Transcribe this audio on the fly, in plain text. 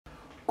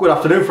Good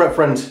afternoon, fret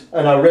friends,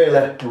 and I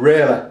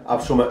really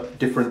have something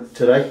different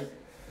today.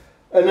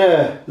 And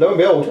lo and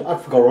behold, I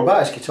forgot all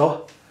about this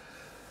guitar.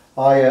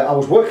 I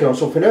was working on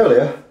something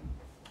earlier,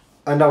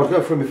 and I was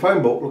going through my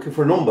phone book looking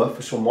for a number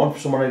for someone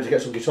I needed to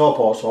get some guitar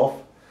parts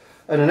off,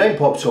 and a name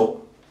popped up.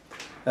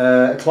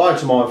 A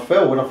client of mine,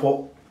 Phil, and I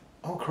thought,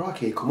 oh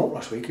crikey, he come up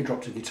last week, he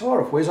dropped a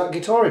guitar off. Where's that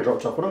guitar he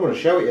dropped off? And I'm going to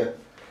show it you.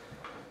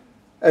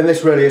 And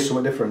this really is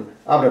something different.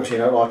 I've never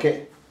seen out like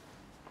it.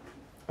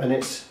 And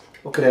it's,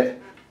 look at it.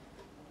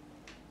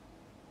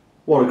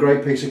 What a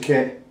great piece of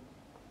kit.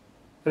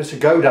 And it's a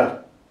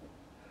Godin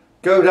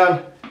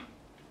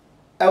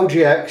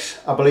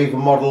LGX, I believe, a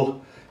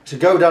model. It's a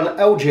Godin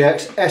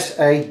LGX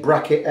SA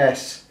bracket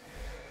S.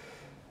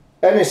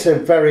 And it's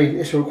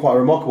quite a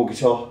remarkable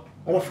guitar.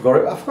 And I forgot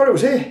it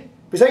was here.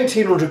 It was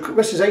 1800,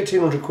 this is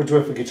 1800 quid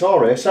worth of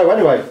guitar here. So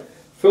anyway,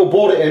 Phil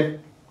bought it in.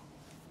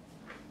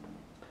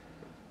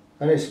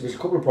 And there's a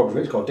couple of problems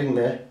with it. It's got a ding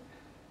there.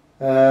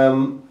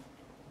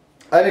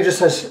 And it just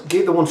says,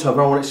 give the once over,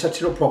 I want it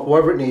set it up proper,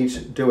 whatever it needs,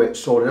 do it,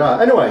 sort it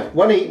out. Anyway,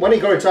 when he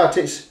got it out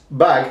its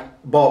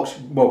box,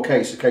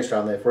 case, the case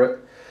down there for it.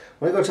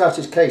 When he got it out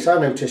its case, I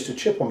noticed a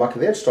chip on the back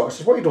of the headstock. I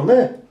said, what have you done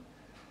there?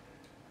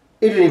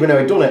 He didn't even know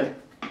he'd done it.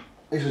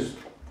 He says,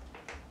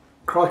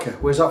 crikey,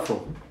 where's that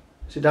from?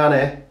 Is it down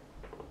here?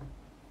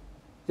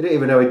 He didn't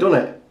even know he'd done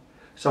it.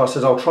 So I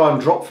said, I'll try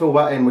and drop fill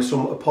that in with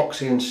some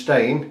epoxy and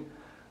stain.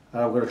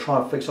 And I'm going to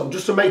try and fix it up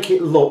just to make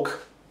it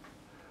look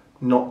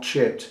not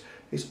chipped.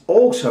 It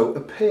also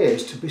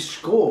appears to be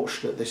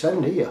scorched at this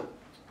end here.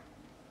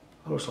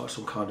 That looks like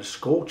some kind of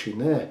scorching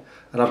there.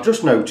 And I've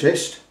just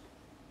noticed,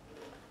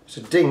 it's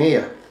a ding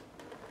here.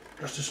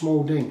 Just a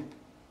small ding.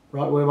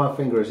 Right where my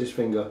finger is, this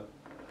finger.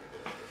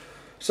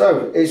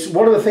 So, it's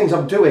one of the things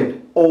I'm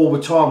doing all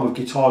the time with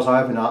guitars I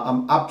have in.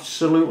 I'm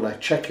absolutely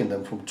checking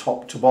them from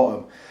top to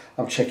bottom.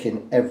 I'm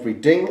checking every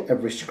ding,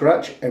 every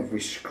scratch,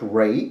 every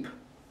scrape.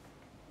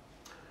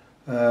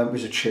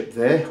 There's a chip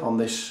there on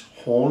this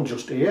horn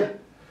just here.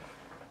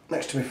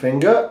 Next to my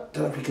finger,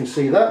 don't know if you can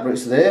see that, but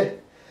it's there.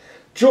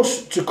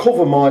 Just to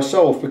cover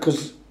myself,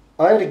 because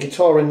I had a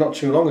guitar in not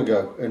too long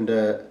ago and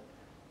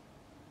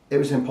it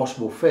was an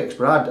impossible fix,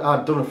 but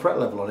I'd done a fret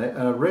level on it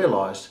and I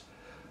realised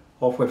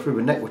halfway through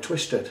the neck were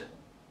twisted.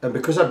 And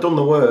because I'd done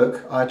the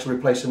work, I had to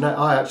replace the neck.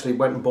 I actually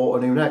went and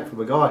bought a new neck from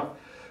a guy.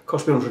 It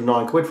cost me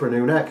 109 quid for a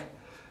new neck.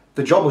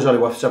 The job was only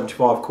worth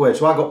 75 quid,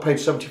 so I got paid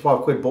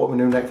 75 quid, bought him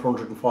a new neck for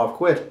 105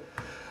 quid.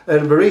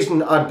 And the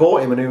reason I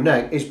bought him a new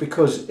neck is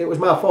because it was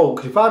my fault.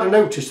 Because if I'd have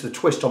noticed the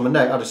twist on the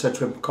neck, I'd have said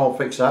to him, can't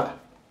fix that.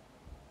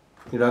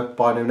 You know,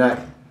 buy a new neck.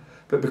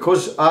 But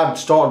because I'd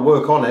started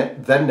work on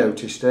it, then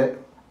noticed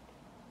it,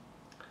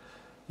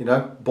 you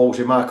know, balls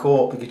in my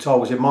court, the guitar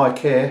was in my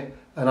care,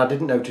 and I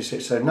didn't notice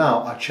it. So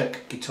now I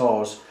check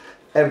guitars,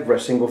 every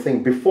single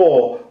thing,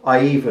 before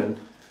I even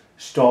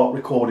start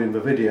recording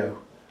the video.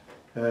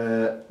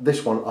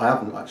 This one I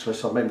haven't actually,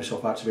 so I've made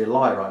myself out to be a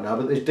liar right now,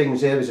 but there's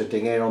dings here, there's a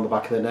ding here on the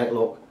back of the neck,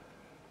 look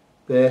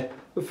there.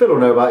 But Phil will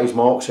know about his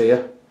marks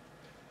here.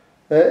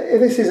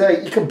 This is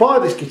you can buy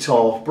this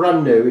guitar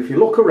brand new. If you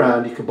look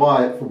around, you can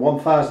buy it for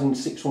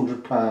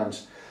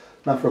 £1,600.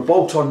 Now for a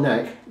bolt-on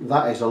neck,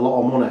 that is a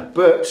lot of money,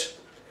 but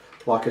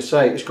like I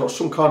say, it's got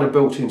some kind of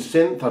built-in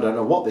synth. I don't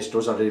know what this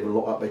does, I didn't even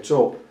look that bit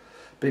up.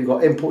 But you've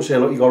got inputs here,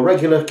 look, you've got a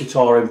regular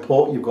guitar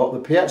input, you've got the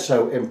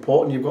Piezo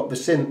input, and you've got the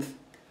synth.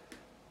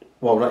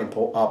 Well, not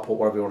input, output,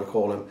 whatever you want to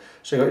call them.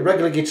 So you've got your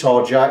regular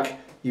guitar jack,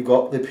 you've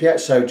got the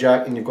Piezo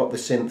jack, and you've got the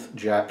synth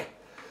jack.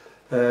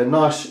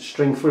 Nice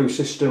string through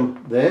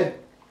system there.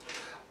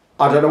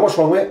 I don't know what's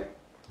wrong with it.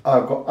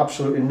 I've got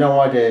absolutely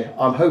no idea.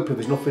 I'm hoping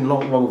there's nothing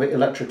wrong with it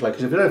electrically,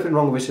 because if there's anything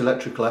wrong with this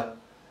electrically,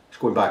 it's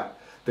going back.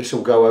 This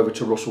will go over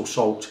to Russell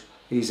Salt.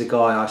 He's the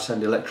guy I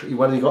send electric.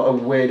 When he's got a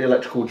weird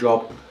electrical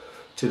job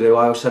to do,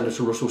 I'll send it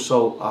to Russell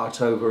Salt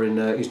out over in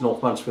his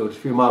North Mansfield, a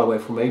few miles away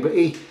from me. But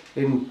he,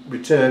 in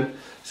return,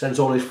 sends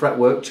all his fret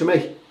work to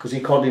me, because he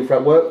can't do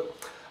fret work.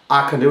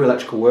 I can do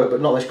electrical work,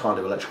 but not this kind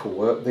of electrical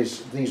work.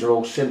 These are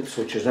all synth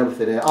switches and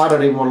everything here. I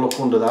don't even want to look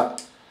under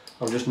that.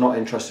 I'm just not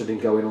interested in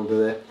going under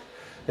there.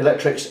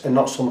 Electrics are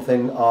not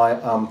something I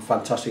am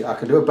fantastic. I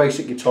can do a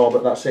basic guitar,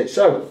 but that's it.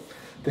 So,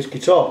 this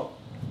guitar,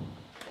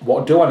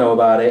 what do I know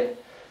about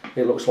it?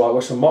 It looks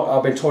like,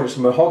 I've been told it's a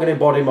mahogany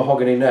body,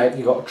 mahogany neck.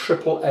 You've got a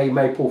AAA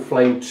maple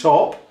flame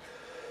top.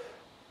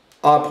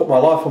 I put my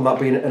life on that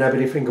being an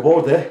ebony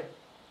fingerboard there.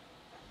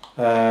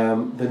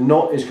 The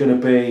nut is going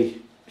to be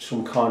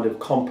some kind of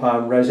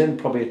compound resin,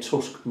 probably a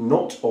tusk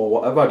nut or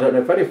whatever. I don't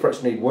know if any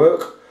frets need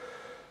work.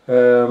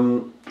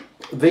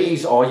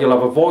 These are, you'll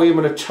have a volume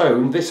and a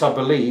tone. This, I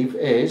believe,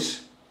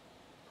 is,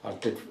 I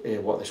did hear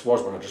what this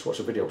was when I just watched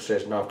the video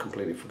upstairs, now I've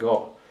completely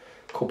forgot.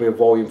 Could be a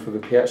volume for the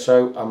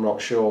Piezo, I'm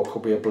not sure.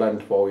 Could be a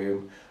blend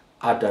volume,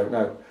 I don't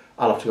know.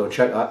 I'll have to go and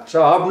check that.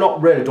 So I've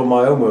not really done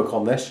my homework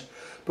on this,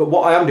 but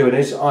what I am doing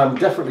is I'm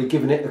definitely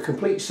giving it the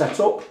complete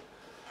setup.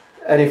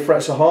 Any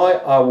frets are high,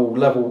 I will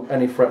level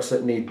any frets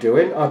that need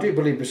doing. I do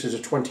believe this is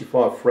a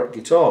 25 fret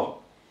guitar.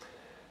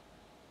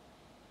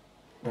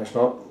 No, it's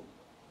not.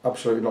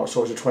 absolutely not.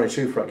 So it's a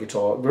 22 fret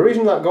guitar. The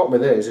reason that got me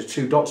there is there's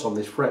 2 dots on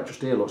this fret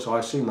just here, look, so I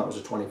assume that was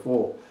a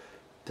 24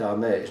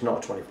 down there. It's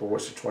not a 24,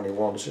 it's a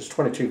 21. So it's a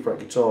 22 fret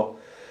guitar.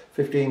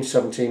 15,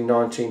 17,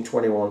 19,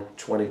 21,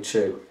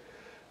 22.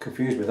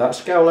 Confused with that.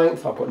 Scale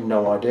length, I've got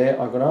no idea.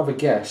 I'm going to have a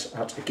guess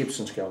at a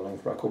Gibson scale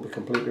length, but I could be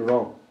completely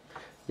wrong.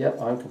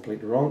 Yep, I'm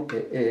completely wrong.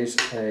 It's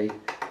a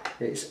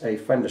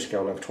Fender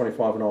scale length,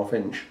 25.5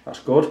 inch. That's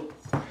good.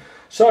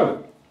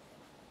 So,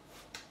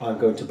 I'm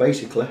going to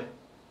basically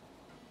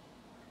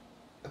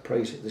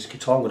appraise this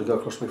guitar. I'm going to go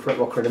across my fret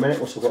rocker in a minute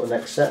once I've got the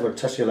next set. I'm going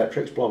to test the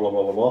electrics, blah blah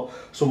blah blah blah.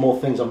 Some more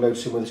things I'm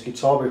noticing with this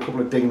guitar. A couple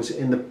of dings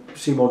in the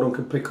Seymour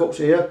Duncan pickups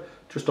here,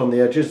 just on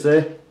the edges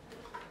there.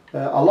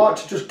 I like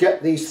to just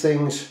get these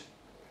things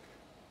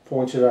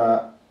pointed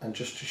out and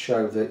just to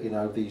show that, you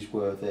know, these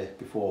were there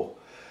before.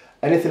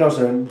 Anything else,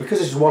 because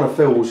this is one of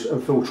Phil's,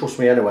 and Phil trusts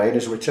me anyway, and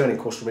as a returning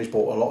customer, he's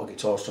bought a lot of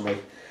guitars to me.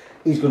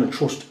 He's going to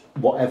trust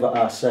whatever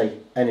I say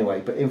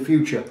anyway. But in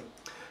future,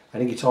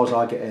 any guitars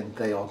I get in,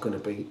 they are going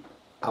to be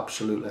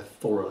absolutely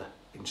thoroughly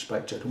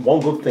inspected. And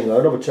one good thing though,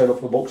 another turn up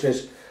for the books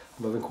is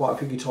I'm having quite a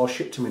few guitars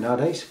shipped to me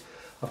nowadays.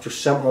 I've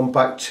just sent one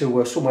back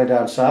to somewhere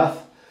down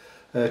south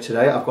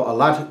today. I've got a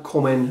lad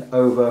coming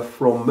over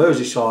from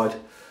Merseyside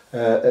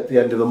at the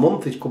end of the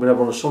month. He's coming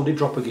over on a Sunday,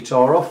 drop a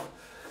guitar off.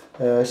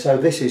 So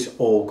this is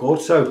all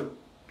good. So,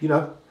 you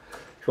know,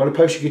 if you want to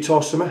post your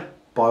guitars to me,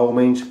 by all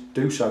means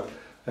do so.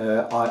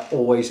 I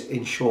always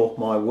insure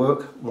my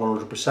work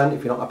 100%.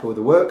 If you're not happy with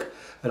the work,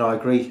 and I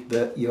agree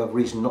that you have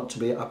reason not to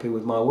be happy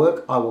with my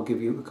work, I will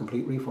give you a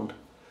complete refund,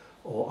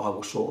 or I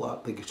will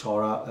sort the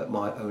guitar out at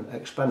my own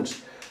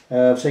expense.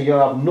 So you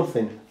have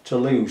nothing to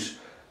lose.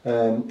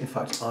 In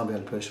fact, I'm the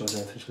only person who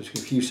has anything to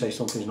lose. If you say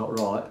something's not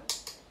right,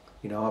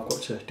 you know, I've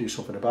got to do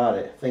something about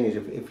it. The thing is,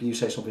 if you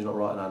say something's not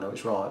right and I know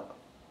it's right,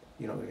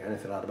 you're not going to get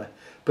anything out of me.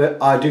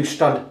 But I do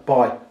stand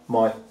by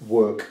my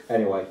work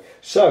anyway.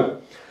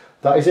 So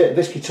that is it.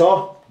 This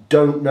guitar,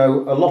 don't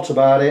know a lot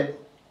about it.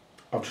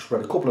 I've just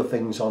read a couple of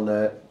things on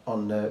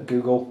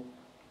Google.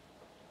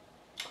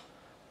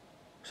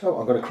 So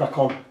I'm going to crack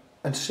on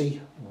and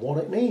see what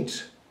it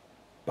needs.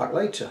 Back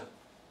later.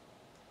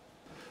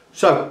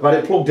 So I've had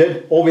it plugged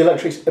in. All the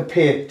electrics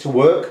appear to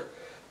work.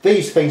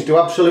 These things do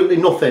absolutely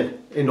nothing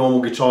in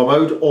normal guitar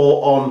mode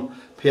or on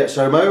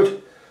piezo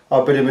mode.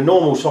 I've been in the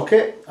normal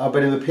socket, I've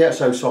been in the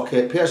piezo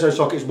socket. Piezo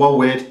socket is well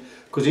weird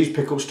because these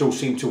pickups still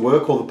seem to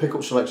work, or the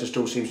pickup selector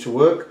still seems to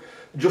work.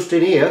 Just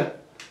in here,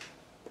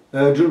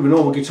 during the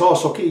normal guitar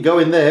socket, you go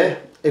in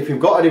there. If you've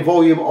got any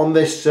volume on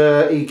this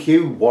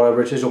EQ,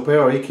 whatever it is up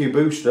here, or EQ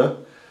booster,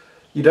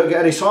 you don't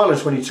get any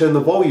silence when you turn the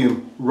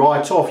volume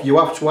right off. You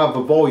have to have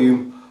the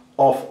volume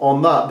off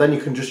on that. Then you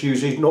can just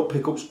use these nut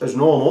pickups as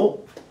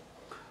normal.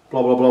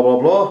 Blah blah blah blah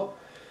blah.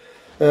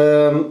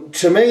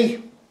 To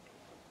me,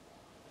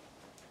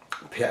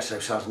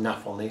 piezo sounds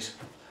naff on these.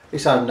 It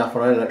sounds naff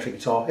on an electric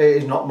guitar. It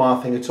is not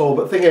my thing at all.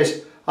 But the thing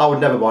is, I would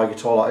never buy a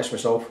guitar like this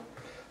myself.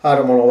 I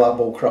don't want all that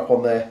bull crap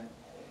on there,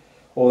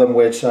 all them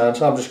weird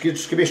sounds. I'm just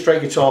give me a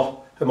straight guitar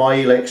and my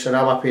e-licks, and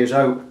I'm happy as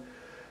oak.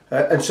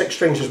 And 6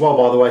 strings as well,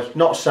 by the way,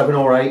 not 7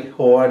 or 8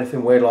 or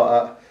anything weird like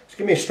that. Just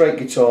give me a straight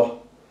guitar.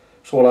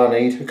 That's all I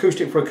need.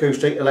 Acoustic for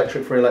acoustic,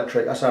 electric for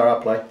electric. That's how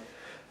I play.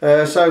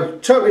 So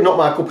totally not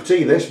my cup of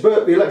tea this,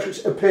 but the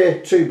electrics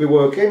appear to be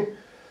working.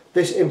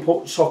 This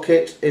input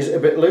socket is a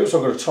bit loose.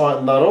 I'm going to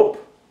tighten that up.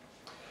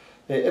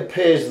 It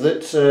appears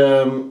that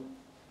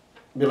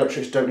the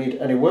electrics don't need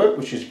any work,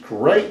 which is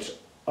great.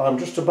 I'm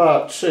just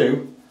about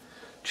to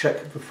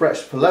check the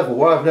frets for level.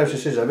 What I've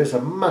noticed is there's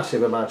a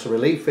massive amount of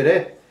relief in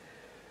here.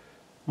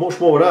 Much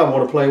more than I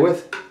want to play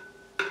with.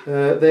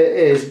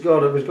 There's got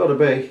to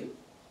be.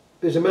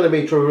 There's a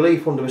millimetre of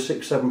relief under the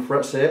 6, 7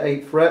 frets there,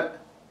 8th fret.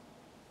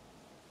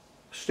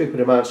 Stupid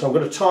amount. So I'm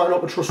going to tighten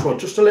up the truss rod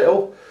just a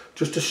little,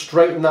 just to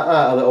straighten that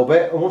out a little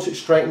bit. And once it's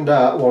straightened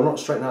out, well, not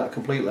straightened out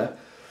completely,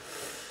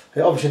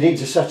 it obviously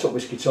needs to set up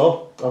this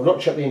guitar. I've not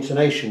checked the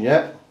intonation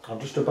yet. I'm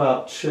just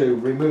about to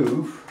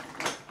remove,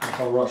 with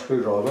my right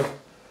screwdriver,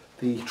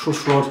 the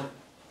truss rod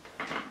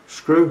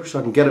screw, so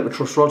I can get at the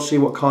truss rod, see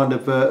what kind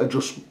of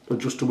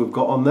adjuster we've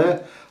got on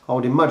there. I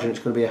would imagine it's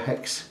going to be a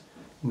hex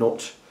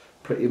nut,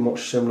 pretty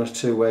much similar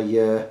to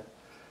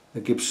a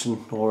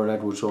Gibson or an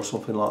Edwards or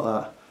something like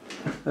that.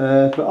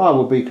 But I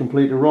would be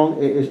completely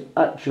wrong. It is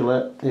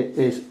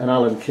an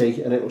Allen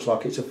key, and it looks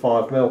like it's a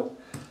 5mm.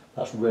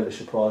 That's really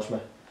surprised me,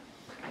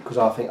 because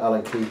I think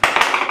Allen key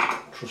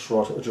truss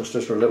rod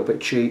adjusters are a little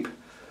bit cheap,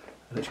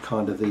 and it's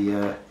kind of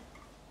the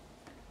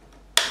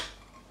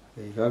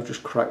there you go,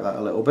 just crack that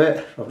a little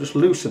bit. I've just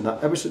loosened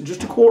that ever so,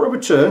 just a quarter of a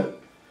turn,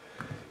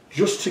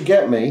 just to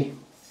get me.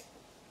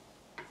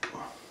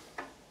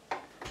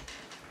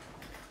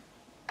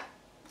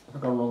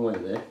 I've gone the wrong way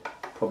there.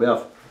 Probably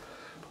have.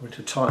 Probably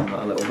to tighten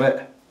that a little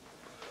bit.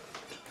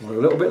 A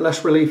little bit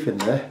less relief in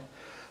there.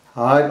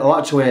 I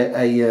like to hear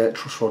a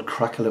truss rod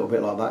crack a little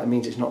bit like that. It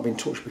means it's not been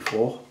touched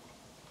before.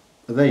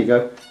 And there you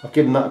go. I've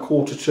given that a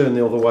quarter turn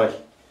the other way,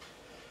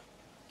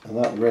 and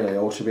that really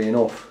ought to be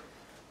enough.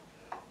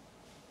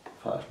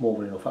 That's more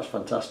than enough. That's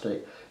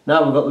fantastic.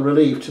 Now we've got the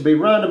relief to be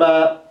round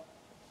about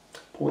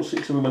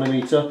 0.6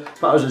 mm.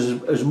 That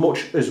is as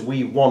much as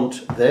we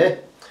want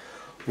there.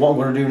 What I'm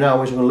going to do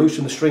now is I'm going to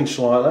loosen the string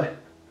slightly.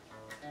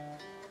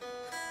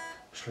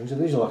 Strings,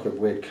 these are like a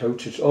weird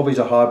coated. Oh, these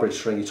are hybrid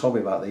string. You told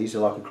me about these.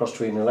 They're like a cross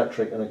between an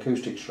electric and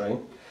acoustic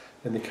string,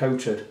 and they're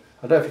coated.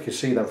 I don't know if you can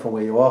see them from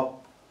where you are.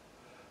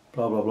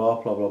 Blah blah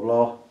blah blah blah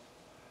blah.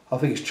 I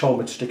think it's told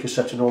me to stick a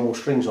set of normal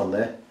strings on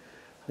there.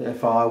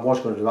 If I was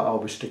going to do that, I'll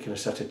be sticking a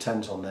set of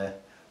 10s on there.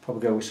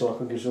 Probably go with some, I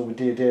could give some with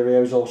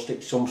Dearios. I'll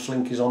stick some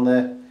slinkies on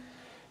there.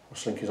 Well,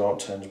 slinkies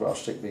aren't 10s, but I'll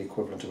stick the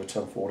equivalent of a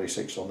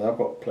 1046 on there. I've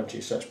got plenty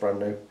of sets brand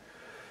new.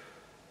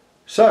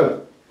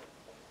 So,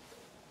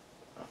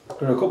 I'm going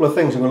to do a couple of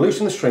things. I'm going to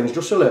loosen the strings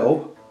just a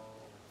little,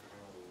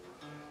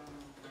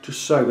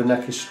 just so the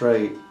neck is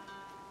straight.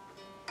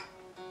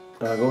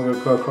 I'm going to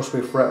go across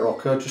with a fret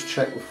rocker, just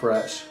check the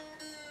frets,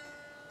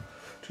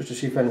 just to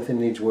see if anything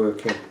needs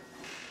working.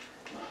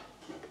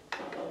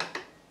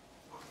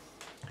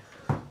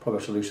 Probably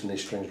have to loosen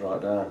these strings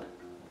right down.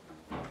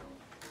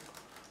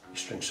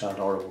 These strings sound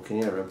horrible, can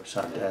you hear them?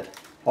 Sound dead.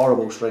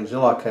 Horrible strings, they're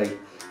like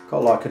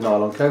got like a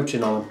nylon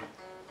coating on them.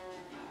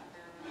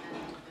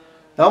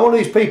 Now I'm one of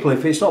these people,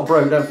 if it's not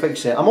broke, don't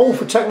fix it. I'm all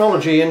for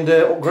technology and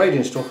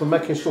upgrading stuff and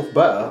making stuff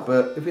better,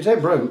 but if it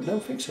ain't broke,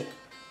 don't fix it.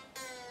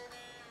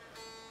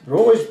 They're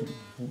always,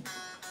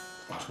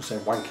 I was going to say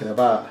wanking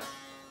about,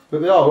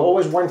 but they are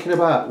always wanking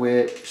about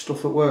with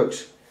stuff that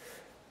works.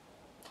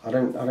 I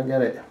don't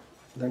get it.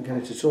 I don't get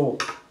it at all.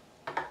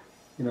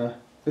 You know,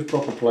 as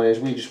proper players,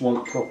 we just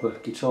want proper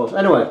guitars.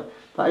 Anyway,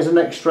 that is the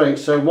neck straight.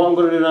 So what I'm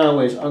going to do now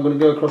is I'm going to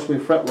go across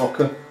with a fret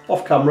rocker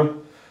off camera,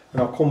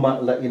 and I'll come back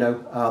and let you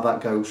know how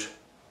that goes.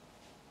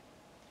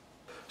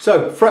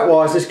 So fret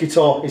wise, this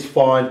guitar is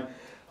fine.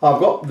 I've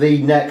got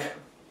the neck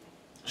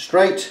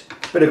straight,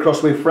 bit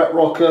across with fret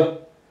rocker.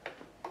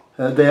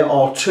 There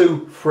are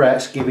 2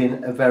 frets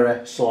giving a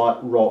very slight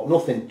rock.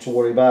 Nothing to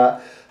worry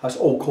about. That's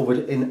all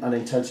covered in an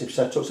intensive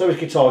setup. So this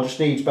guitar just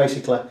needs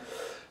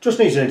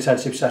an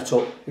intensive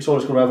setup. It's all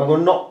it's going to have. I'm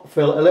going to knock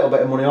Phil a little bit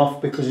of money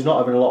off because he's not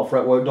having a lot of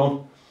fretwork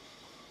done.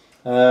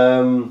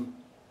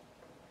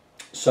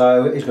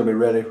 So he's going to be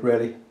really,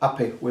 really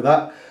happy with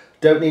that.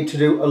 Don't need to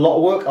do a lot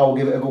of work. I'll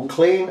give it a good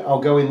clean. I'll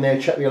go in there,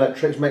 check the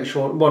electrics, make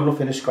sure, well,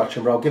 nothing is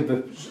scratching, but I'll give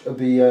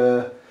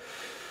the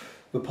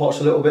pots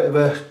a little bit of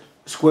a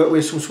squirt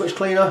with some switch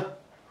cleaner.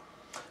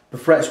 The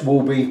frets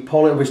will be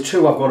polished. There's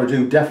 2 I've got to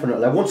do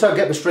definitely. Once I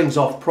get the strings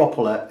off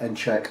properly and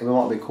check, there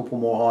might be a couple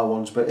more high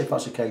ones, but if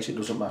that's the case, it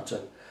doesn't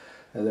matter.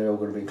 They're all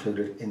going to be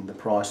included in the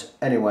price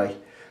anyway.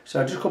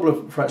 So just a couple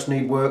of frets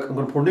need work. I'm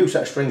going to put a new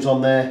set of strings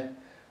on there.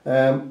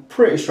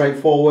 Pretty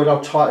straightforward. I'll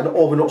tighten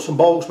all the nuts and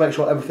bolts, make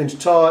sure everything's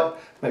tight,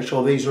 make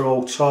sure these are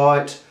all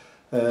tight.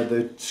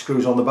 The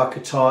screws on the back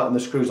are tight and the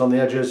screws on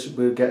the edges,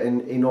 we're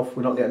getting enough,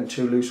 we're not getting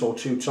too loose or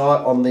too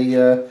tight on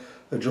the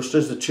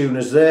adjusters, the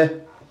tuners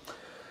there.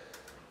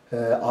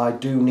 I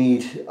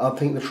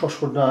think the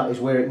trusswood nut is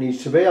where it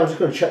needs to be. I'm just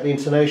going to check the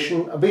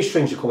intonation. These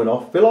strings are coming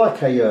off. They're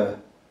like a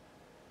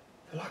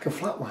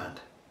flat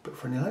wound, but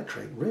for an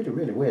electric. Really,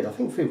 really weird. I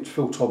think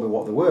Phil told me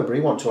what they were, but he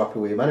wasn't too happy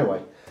with them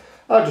anyway.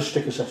 I'll just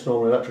stick a set of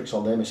normal electrics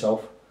on there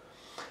myself.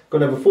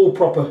 Going to have a full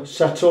proper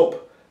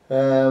setup.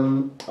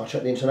 I'll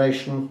check the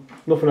intonation.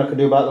 Nothing I can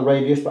do about the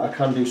radius, but I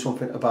can do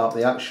something about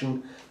the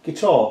action.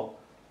 Guitar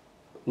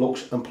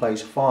looks and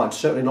plays fine.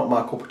 Certainly not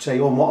my cup of tea.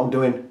 And what I'm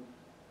doing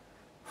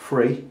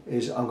free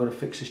is I'm going to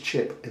fix this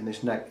chip in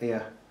this neck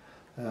here.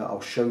 I'll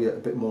show you a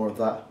bit more of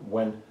that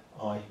when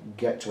I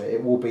get to it.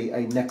 It will be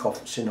a neck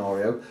off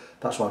scenario.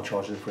 That's why I'm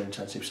charging for an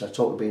intensive setup.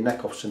 It'll be a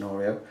neck off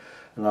scenario,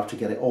 and I'll have to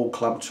get it all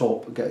clamped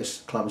up, get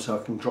it clamped so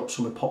I can drop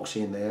some epoxy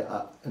in there,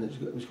 and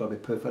it's got to be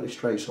perfectly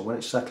straight. So when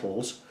it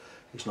settles,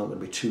 it's not going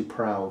to be too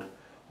proud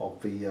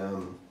of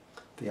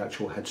the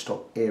actual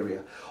headstock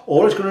area.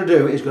 All it's going to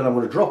do is I'm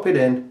going to drop it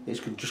in. It's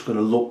just going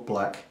to look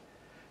black.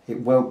 It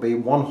won't be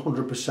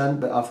 100%,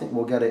 but I think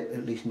we'll get it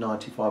at least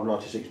 95,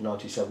 96,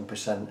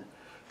 97%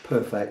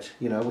 perfect,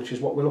 you know, which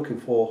is what we're looking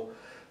for.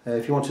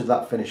 If you wanted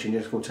that finishing,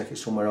 you're just going to take it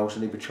somewhere else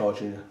and you'd be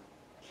charging,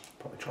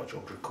 probably charge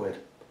 100 quid.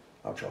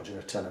 I'm charging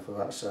a tenner for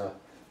that, so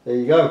there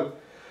you go.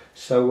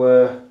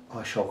 So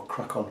I shall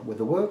crack on with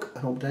the work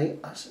and update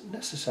as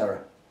necessary.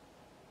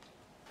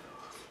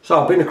 So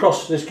I've been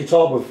across this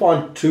guitar with a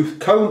fine tooth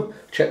comb,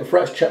 check the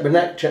frets, check the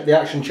neck, check the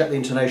action, check the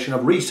intonation.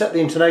 I've reset the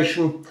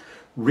intonation,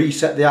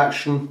 reset the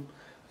action,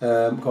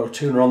 got a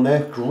tuner on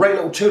there. Great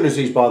little tuners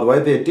these, by the way.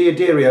 The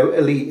Dearios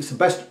Elite, it's the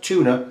best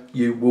tuner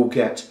you will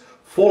get.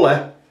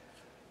 Fully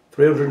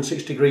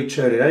 360 degree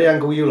turn in any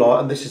angle you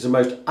like, and this is the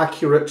most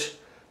accurate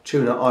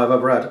tuner I've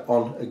ever had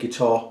on a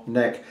guitar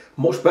neck.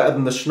 Much better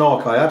than the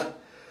Snark I had.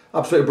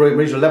 Absolutely brilliant.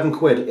 These are 11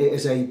 quid. It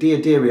is a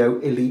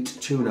Dearios Elite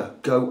tuner.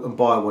 Go and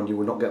buy one, you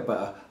will not get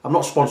better. I'm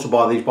not sponsored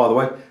by these, by the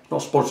way.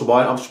 Not sponsored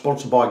by it, I'm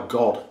sponsored by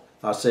God.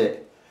 That's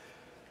it.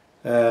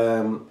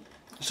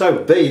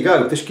 So there you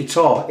go, this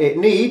guitar. It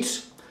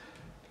needs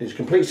a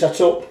complete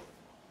setup,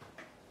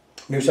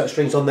 new set of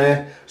strings on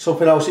there.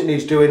 Something else it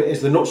needs doing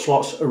is the nut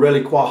slots are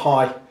really quite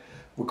high.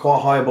 We're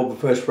quite high above the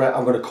first fret.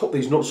 I'm going to cut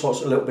these nut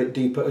slots a little bit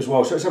deeper as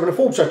well. So it's having a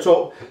full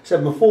setup, it's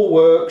having a full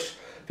works.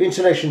 The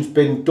intonation's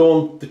been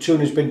done, the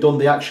tuning's been done,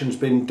 the action's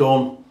been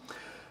done.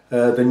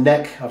 The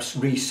neck, I've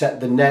reset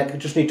the neck. I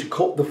just need to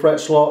cut the fret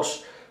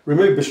slots,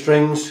 remove the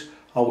strings.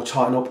 I will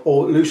tighten up,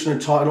 or loosen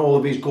and tighten all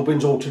of these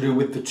gubbins, all to do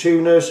with the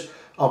tuners.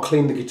 I'll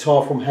clean the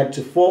guitar from head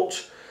to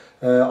foot.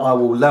 I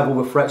will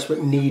level the frets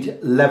that need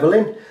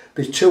leveling.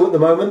 There's 2 at the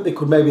moment. There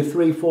could maybe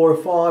 3, 4 or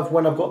 5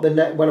 when I've got the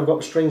neck, when I've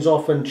got the strings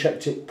off and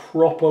checked it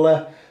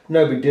properly.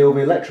 No big deal,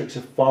 the electrics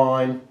are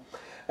fine.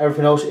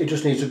 Everything else, it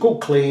just needs a good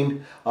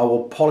clean. I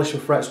will polish the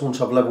frets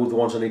once I've leveled the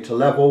ones I need to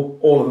level.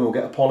 All of them will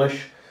get a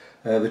polish.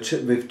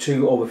 The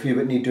 2 or the few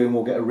that need doing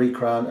will get a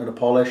recrown and a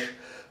polish.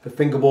 The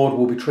fingerboard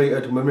will be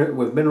treated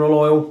with mineral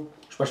oil,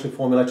 specially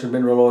formulated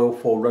mineral oil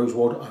for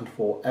rosewood and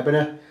for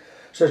ebony.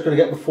 So it's going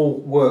to get the full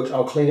works.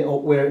 I'll clean it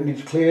up where it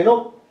needs cleaning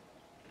up,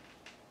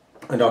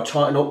 and I'll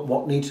tighten up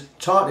what needs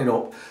tightening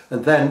up.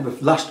 And then the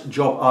last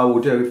job I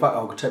will do, in fact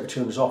I'll take the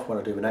tuners off when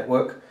I do the neck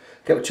work.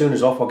 Get the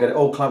tuners off, I'll get it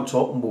all clamped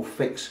up and we'll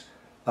fix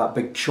that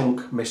big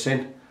chunk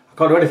missing. I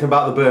can't do anything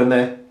about the burn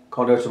there,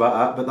 can't do anything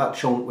about that, but that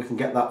chunk, we can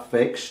get that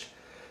fixed.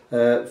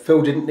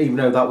 Phil didn't even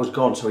know that was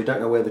gone, so he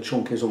don't know where the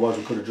chunk is, otherwise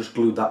we could have just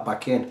glued that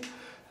back in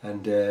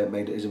and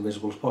made it as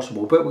invisible as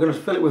possible. But we're going to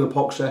fill it with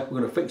epoxy, we're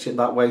going to fix it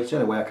that way, it's the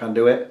only way I can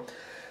do it.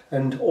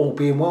 And all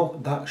being well,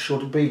 that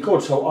should be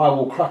good. So I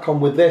will crack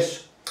on with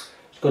this.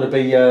 It's going to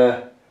be,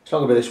 it's not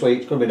going to be this week,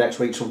 it's going to be next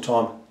week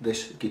sometime,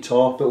 this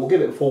guitar. But we'll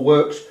give it full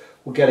works,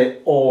 we'll get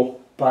it all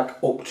back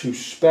up to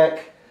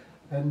spec,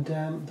 and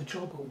the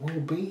job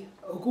will be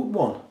a good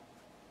one.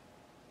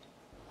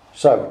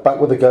 So, back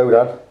with the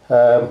Godin.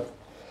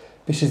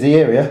 This is the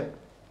area.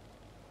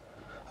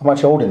 I'm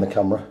actually holding the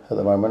camera at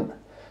the moment.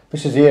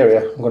 This is the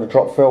area I'm going to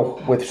drop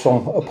fill with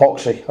some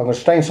epoxy. I'm going to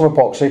stain some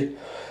epoxy,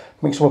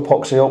 mix some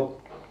epoxy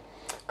up,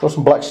 drop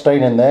some black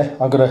stain in there.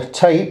 I'm going to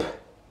tape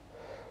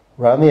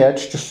around the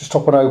edge just to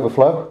stop an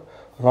overflow.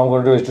 And what I'm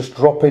going to do is just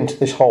drop into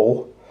this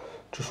hole,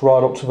 just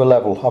right up to the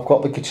level. I've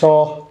got the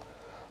guitar,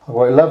 I've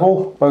got it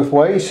level both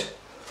ways,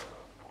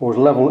 or as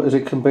level as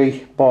it can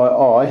be by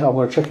eye. I'm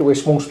going to check it with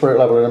a small spirit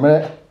level in a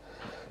minute,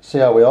 see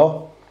how we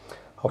are.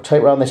 I'll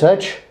tape around this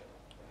edge,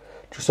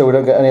 just so we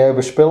don't get any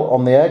overspill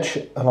on the edge,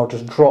 and I'll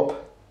just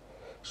drop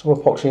some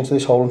epoxy into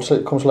this hole until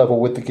it comes level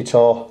with the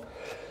guitar.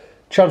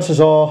 Chances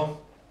are,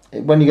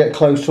 when you get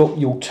close up,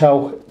 you'll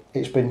tell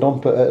it's been done,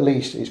 but at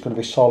least it's going to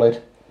be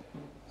solid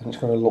and it's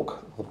going to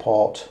look the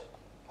part.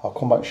 I'll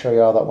come back and show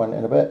you how that went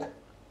in a bit.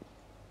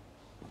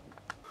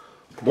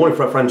 Good morning,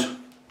 fret friends.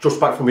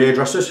 Just back from the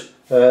hairdressers,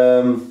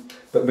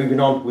 but moving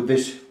on with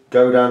this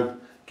Godin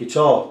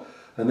guitar.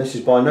 And this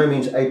is by no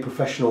means a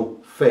professional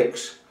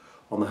fix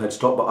on the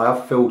headstock, but I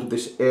have filled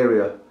this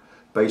area.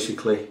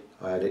 Basically,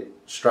 I had it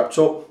strapped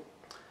up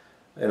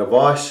in a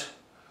vise,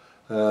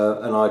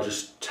 and I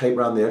just taped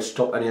around the edge,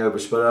 stop any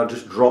overspill. I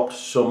just dropped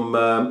some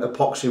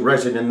epoxy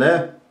resin in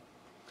there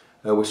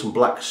with some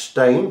black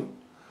stain,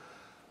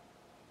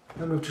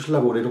 and we've just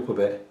levelled it up a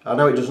bit. I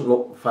know it doesn't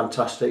look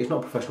fantastic, it's not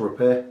a professional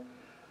repair,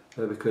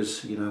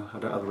 because you know I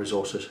don't have the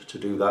resources to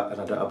do that,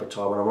 and I don't have the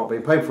time, and I'm not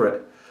being paid for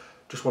it.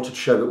 Just wanted to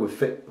show that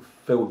we've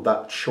filled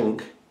that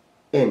chunk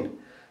in.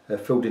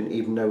 Phil didn't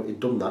even know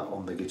he'd done that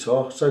on the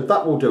guitar, so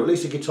that will do. At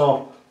least the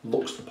guitar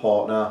looks the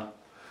part now.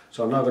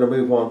 So I'm now going to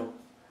move on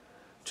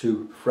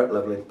to fret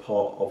leveling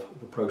part of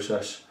the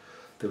process.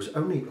 There was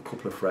only a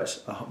couple of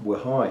frets were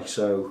high,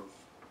 so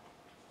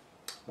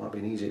it might be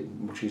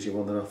an much easier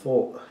one than I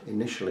thought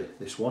initially,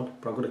 this one,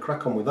 but I'm going to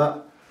crack on with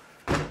that.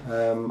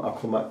 I'll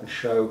come back and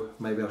show,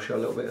 maybe I'll show a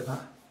little bit of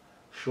that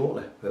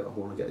shortly, but I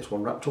want to get this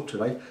one wrapped up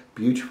today.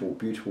 Beautiful,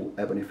 beautiful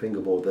ebony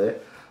fingerboard there.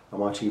 I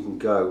might even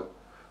go,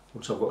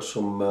 once I've got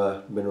some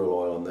mineral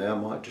oil on there, I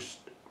might just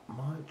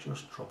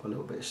drop a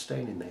little bit of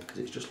stain in there, because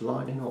it's just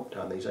lining up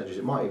down these edges.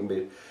 It might even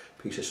be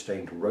a piece of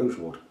stained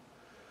rosewood.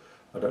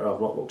 I don't know,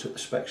 I've not looked at the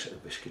specs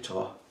of this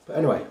guitar, but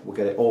anyway, we'll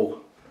get it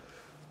all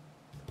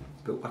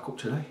built back up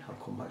today. I'll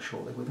come back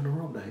shortly with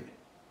another update.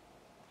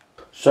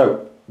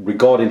 So,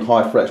 regarding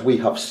high frets, we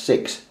have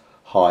 6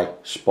 high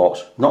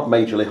spots, not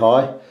majorly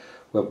high.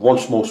 We have one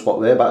small spot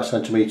there, about 1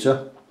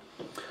 centimetre.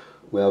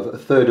 We have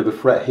 1/3 of a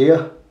fret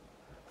here,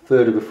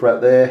 1/3 of a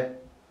fret there,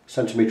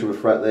 centimetre of a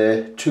fret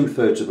there,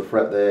 2/3 of a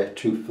fret there,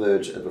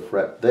 2/3 of a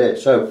fret there.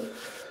 So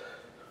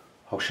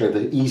I'll show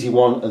the easy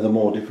one and the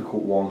more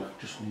difficult one.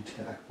 Just need to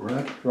get a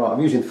rag. Right,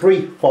 I'm using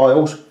 3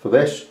 files for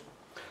this.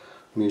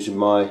 I'm using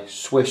my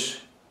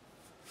Swiss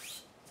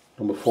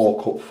number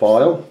 4 cut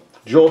file,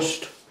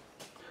 just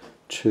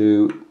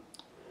to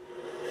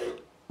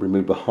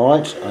remove the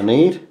height I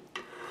need.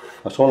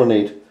 That's all I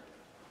need.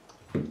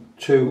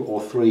 2 or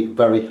 3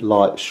 very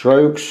light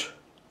strokes.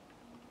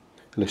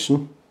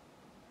 Listen.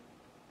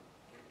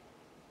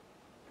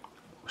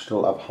 We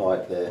still have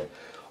height there.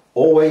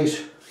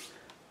 Always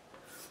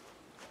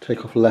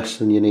take off less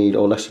than you need,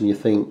 or less than you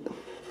think.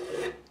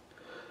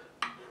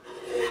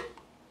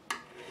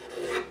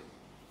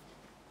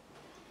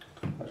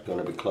 That's going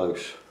to be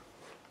close.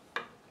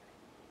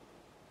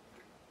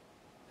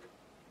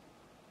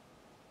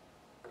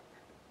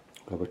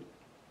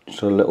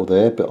 Just a little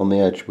there, but on the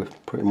edge we're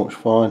pretty much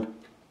fine.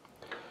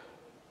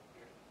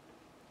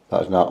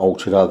 That is now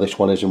altered how this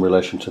one is in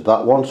relation to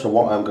that one. So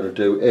what I'm going to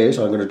do is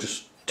I'm going to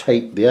just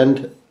take the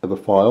end of a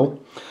file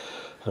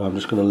and I'm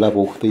just going to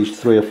level these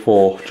 3 or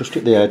 4 just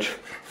at the edge,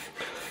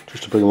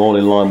 just to bring them all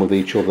in line with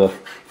each other.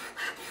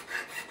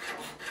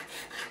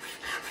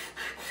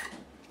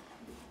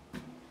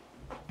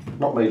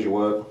 Not major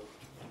work.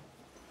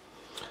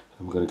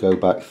 I'm going to go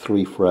back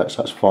 3 frets,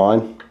 that's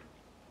fine.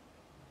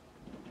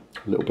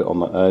 A little bit on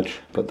that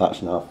edge, but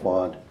that's now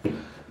fine.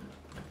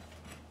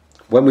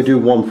 When we do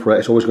 1 fret,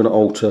 it's always going to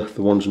alter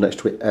the ones next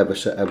to it ever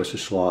so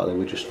slightly.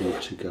 We just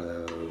need to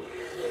go,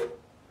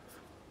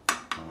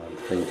 I'm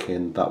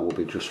thinking that will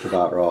be just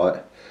about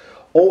right.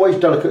 Always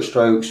delicate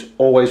strokes,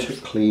 always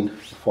clean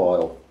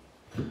file.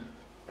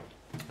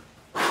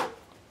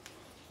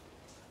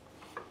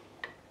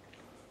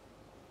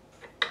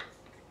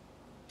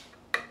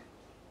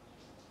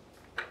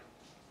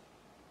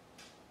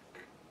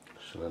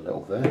 So a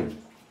little there.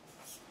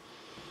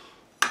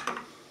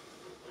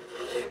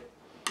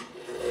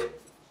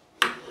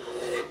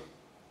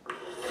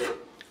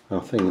 I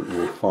think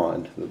we'll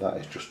find that that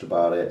is just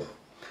about it.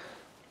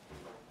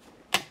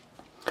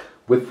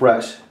 With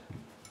frets,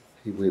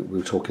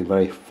 we're talking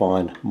very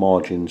fine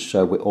margins,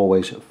 so we're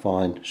always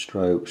fine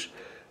strokes.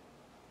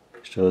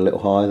 Still a little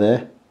high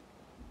there.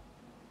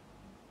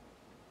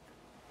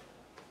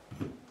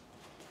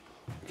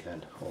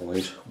 Again,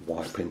 always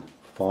wiping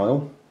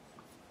file.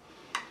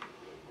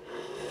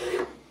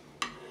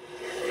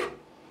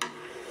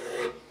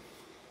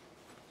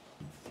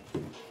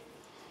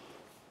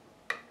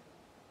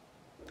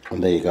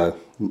 And there you go,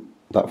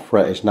 that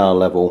fret is now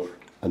level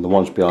and the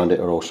ones behind it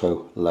are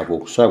also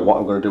level. So what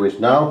I'm going to do is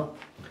now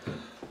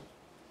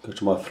go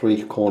to my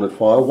 3 cornered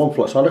file, 1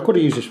 flat side. I could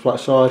have used this flat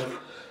side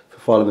for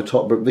filing the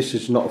top, but this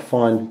is not a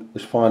fine,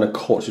 it's finer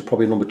cut. This is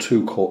probably number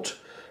 2 cut.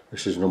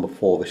 This is number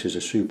 4. This is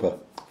a super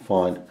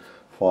fine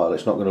file.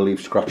 It's not going to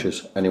leave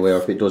scratches anywhere.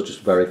 If it does,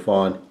 just very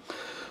fine. What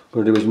I'm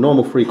going to do is a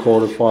normal 3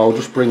 cornered file,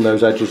 just bring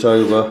those edges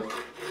over.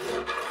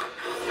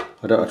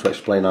 I don't have to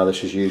explain how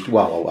this is used.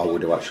 Well, I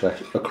would do actually.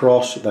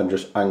 Across, then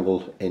just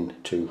angle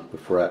into the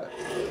fret,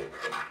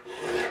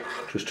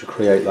 just to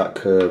create that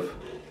curve.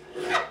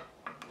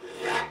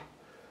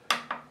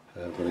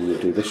 I'm going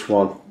to do this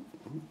one.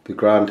 The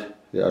ground,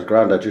 it has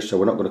ground edges, so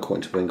we're not going to cut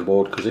into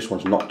fingerboard because this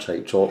one's not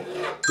taped up.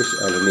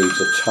 This only needs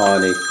a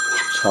tiny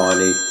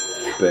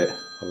bit.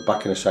 I'll be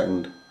back in a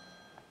second.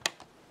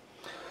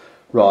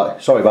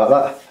 Right, sorry about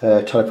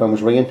that. Telephone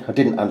was ringing. I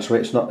didn't answer it.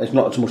 It's not as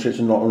much. It's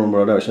not a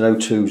number I know. It's an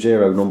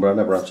 020 number. I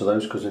never answer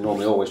those because they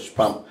normally always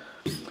spam.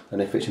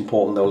 And if it's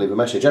important, they'll leave a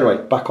message.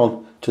 Anyway, back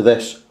on to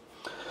this.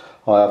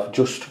 I have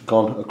just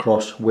gone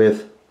across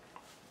with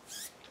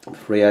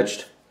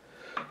 3-edged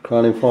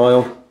crowning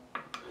file.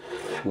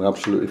 We're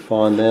absolutely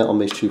fine there on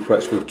these 2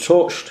 frets we've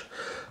touched.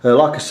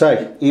 Like I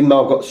say, even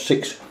though I've got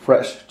 6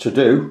 frets to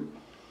do,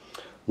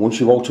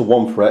 once you alter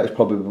 1 fret, it's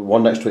probably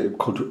one next to it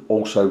could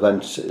also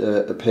then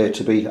appear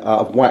to be out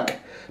of whack,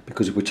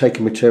 because if we take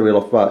a material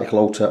off that, it'll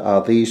alter how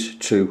these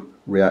 2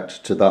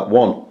 react to that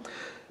one.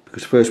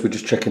 Because first we're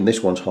just checking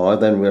this one's high,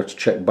 then we have to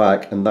check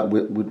back, and that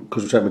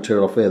because we take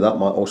material off here, that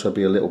might also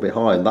be a little bit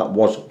high, and that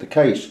was the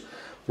case.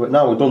 But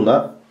now we've done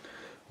that,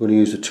 we're going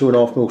to use the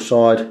 2.5mm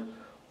side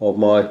of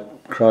my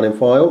crowning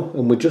file,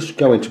 and we're just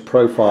going to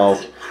profile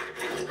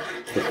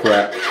the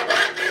fret,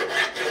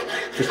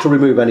 just to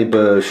remove any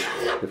burrs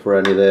if there are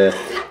any there.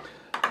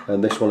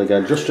 And this one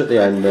again, just at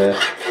the end there.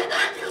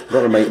 We've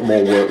got to make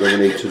more work than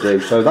we need to do.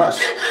 So that's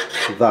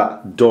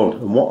that done.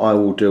 And what I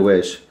will do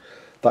is,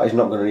 that is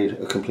not going to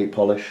need a complete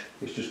polish.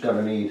 It's just going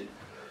to need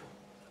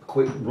a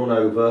quick run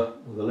over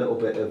with a little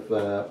bit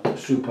of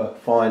super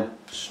fine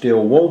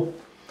steel wool.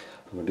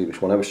 I'm going to do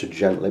this one ever so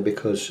gently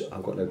because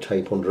I've got no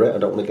tape under it. I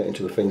don't want to get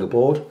into the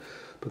fingerboard,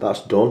 but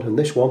that's done. And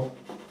this one,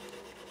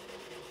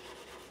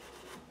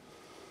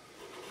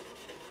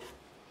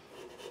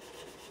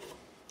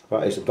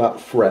 that is that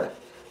fret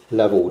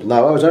levelled.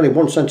 Now that was only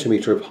 1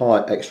 centimetre of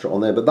height extra on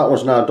there, but that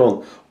one's now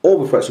done.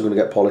 All the frets are going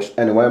to get polished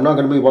anyway. I'm now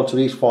going to move on to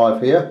these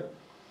 5 here,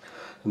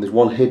 and there's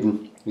one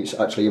hidden. It's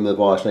actually in the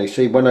vise. Now you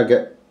see, when I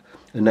get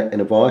a neck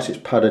in a vise, it's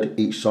padded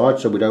each side,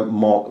 so we don't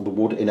mark the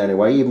wood in any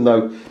way, even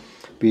though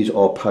these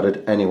are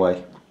padded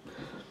anyway.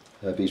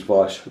 These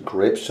vise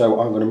grips.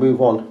 So I'm going to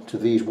move on to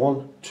these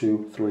 1,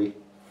 2, 3,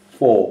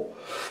 4.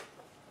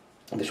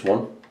 This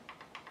one,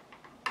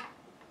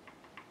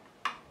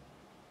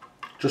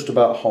 just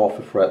about half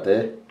a fret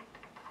there,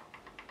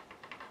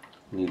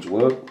 needs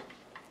work.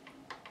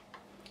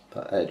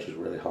 That edge is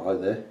really high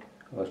there.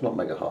 Well, it's not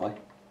mega high.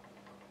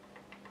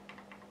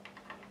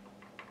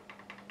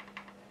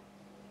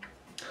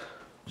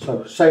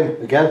 So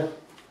same again,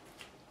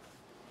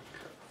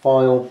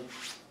 file,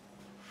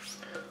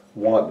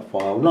 wipe the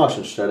file nice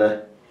and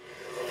steady.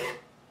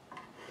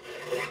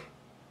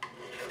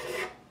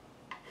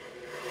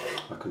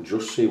 I can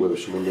just see where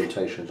there's some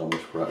indentations on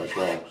this fret as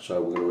well,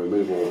 so we're going to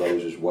remove all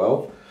those as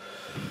well.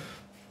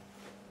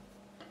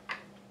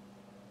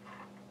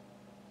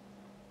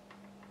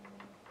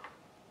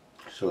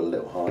 Still a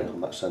little high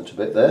on that centre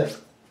bit there.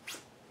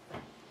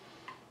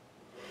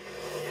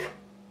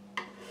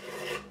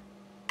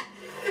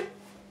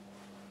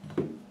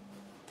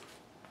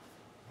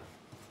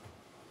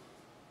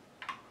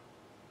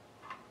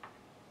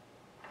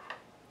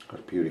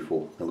 That's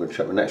beautiful. I'm going to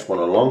check the next one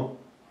along,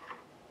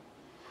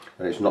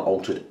 and it's not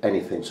altered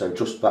anything, so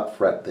just that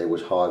fret there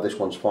was high. This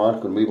one's fine.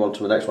 I'm going to move on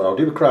to the next one. I'll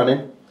do the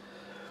crowning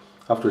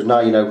afterwards. Now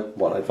you know,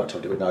 well, in fact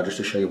I'll do it now just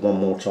to show you one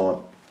more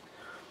time.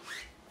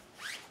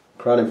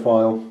 Crowning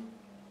file,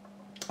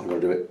 I'm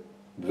going to do it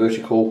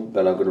vertical,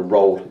 then I'm going to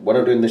roll. When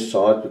I'm doing this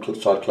side, the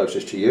side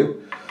closest to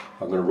you,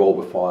 I'm going to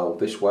roll the file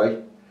this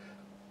way.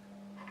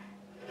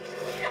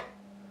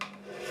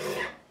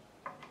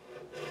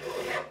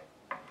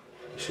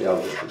 You see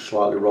I'm just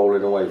slightly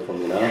rolling away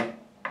from you now.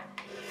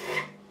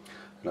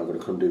 And I'm going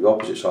to come do the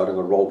opposite side. I'm going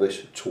to roll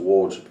this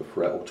towards the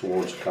fret or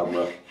towards the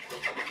camera.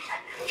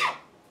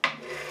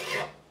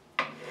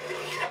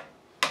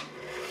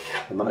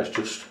 And that is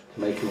just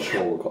making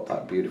sure we've got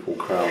that beautiful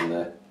crown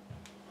there.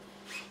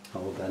 I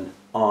will then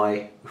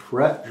eye the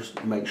fret,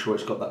 just make sure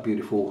it's got that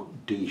beautiful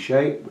D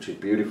shape, which is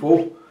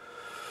beautiful.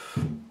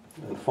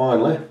 And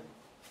finally,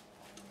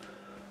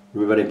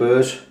 remove any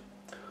burrs,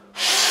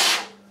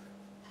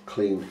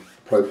 clean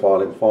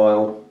profiling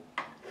file,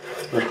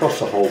 and across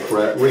the whole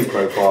fret,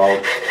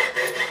 reprofile.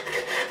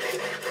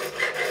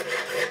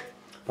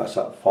 That's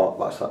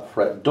that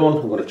fret done.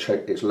 I'm going to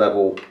check its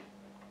level.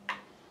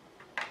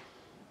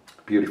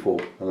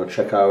 Beautiful. I'm going to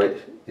check how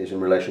it is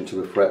in relation to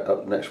the fret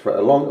up next fret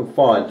along, and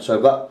fine.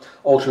 So that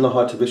altering the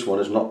height of this one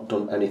has not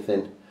done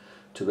anything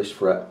to this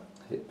fret.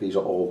 These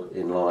are all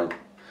in line,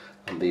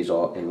 and these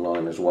are in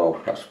line as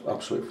well. That's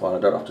absolutely fine. I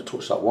don't have to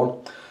touch that one.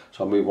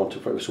 So I'll move on to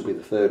fret. This will be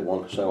the third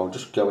one. So I'm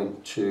just going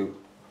to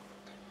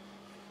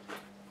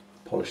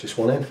polish this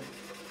one in.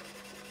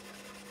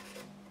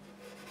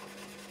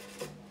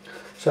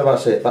 So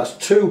that's it. That's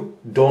 2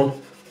 done.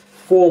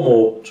 4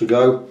 more to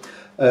go.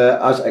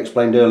 As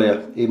explained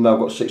earlier, even though I've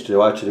got 6 to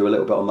do, I had to do a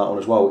little bit on that one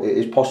as well. It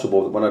is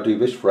possible that when I do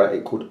this fret,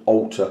 it could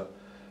alter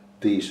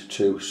these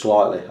 2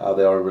 slightly, how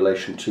they are in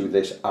relation to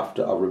this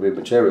after I've removed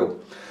material.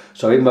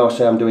 So even though I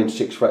say I'm doing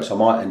 6 frets, I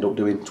might end up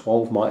doing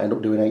 12, might end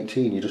up doing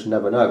 18, you just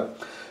never know.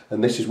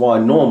 And this is why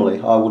normally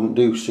I wouldn't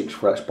do 6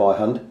 frets by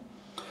hand.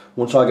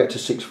 Once I get to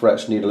 6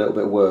 frets, need a little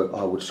bit of work,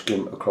 I would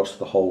skim across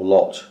the whole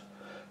lot.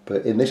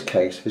 But in this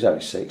case, there's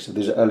only 6.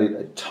 There's only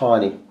a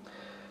tiny,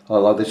 I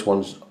like this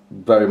one's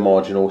very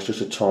marginal, it's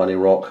just a tiny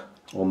rock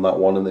on that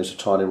one, and there's a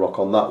tiny rock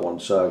on that one,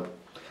 so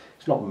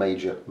it's not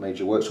major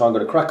work. So I'm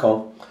going to crack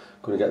on.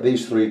 I'm going to get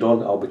these 3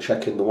 done. I'll be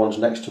checking the ones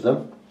next to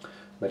them,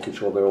 making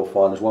sure they're all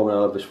fine as well. When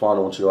I have this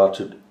final one to do, I have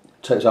to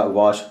take this out of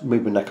ice,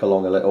 move my neck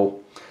along a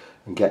little,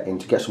 and get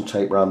some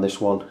tape around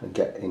this one and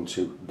get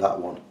into that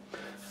one.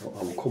 So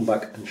I will come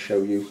back and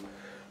show you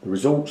the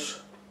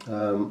results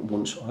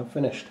once I've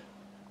finished.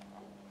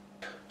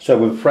 So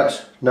with the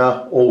frets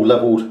now all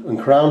levelled and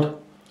crowned,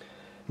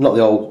 not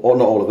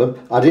all of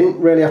them. I didn't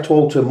really have to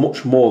alter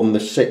much more than the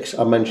 6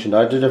 I mentioned.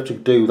 I did have to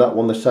do that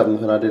one, the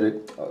 7th, and I did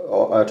it.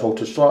 I had to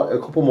alter a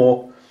couple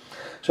more.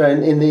 So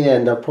in the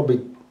end, I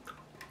probably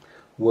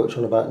worked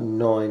on about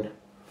 9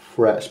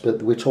 frets,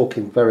 but we're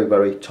talking very,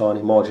 very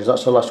tiny margins.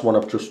 That's the last one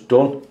I've just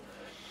done.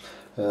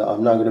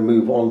 I'm now going to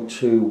move on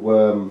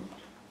to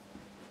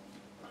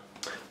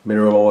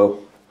mineral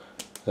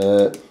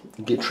oil.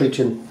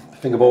 Treating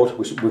fingerboard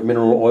with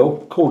mineral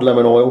oil, called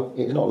lemon oil.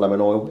 It's not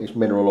lemon oil, it's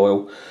mineral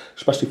oil,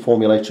 especially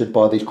formulated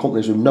by these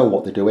companies who know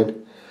what they're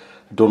doing.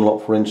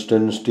 Dunlop, for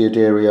instance,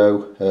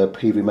 Diodario,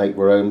 PV make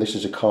their own. This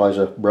is a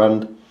Kaiser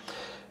brand.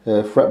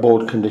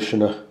 Fretboard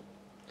conditioner.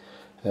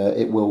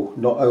 It will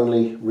not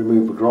only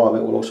remove the grime,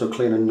 it will also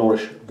clean and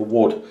nourish the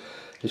wood.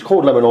 It's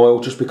called lemon oil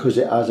just because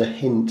it has a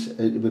hint.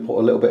 We put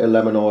a little bit of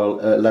lemon oil,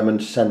 lemon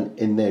scent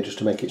in there just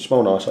to make it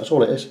smell nice. That's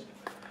all it is.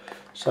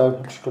 So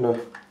I'm just going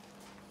to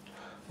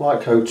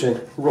light coating,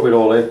 rub it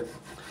all in,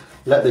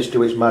 let this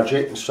do its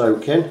magic and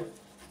soak in.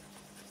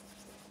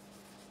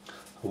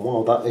 And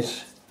while that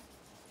is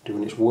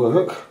doing its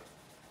work,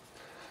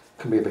 it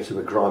can be a bit of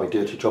a grimy,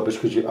 dirty job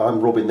because I'm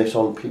rubbing this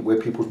on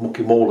where people's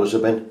mucky maulers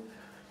have been,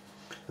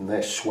 and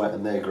their sweat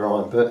and their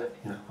grime. But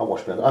you know, I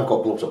wash my hands. I've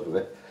got gloves up with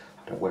it.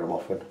 I don't wear them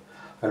often.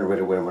 I only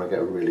really wear them when I get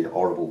a really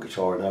horrible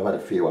guitar, and I've had a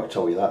few, I'll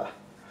tell you that.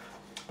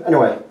 But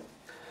anyway,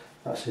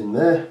 that's in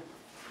there.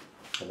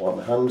 I wipe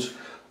my hands.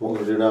 What I'm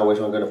going to do now is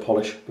I'm going to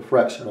polish the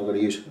frets, and I'm going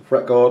to use a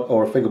fret guard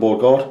or a fingerboard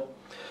guard.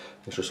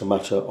 It's just a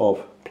matter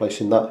of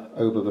placing that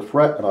over the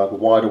fret, and I have a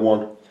wider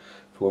one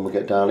for when we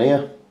get down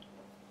here.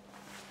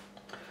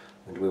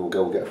 And we will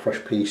go and get a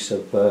fresh piece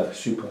of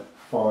super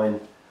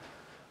fine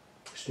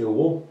steel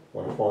wool.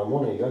 One fine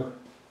one, here you go.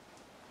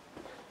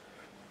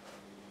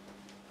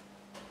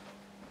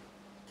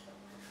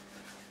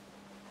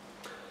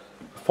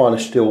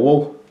 Finest steel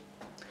wool,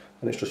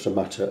 and it's just a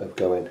matter of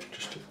going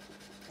just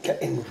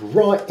getting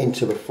right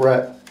into the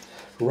fret,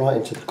 right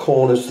into the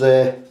corners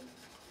there,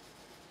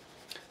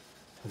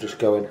 and just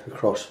going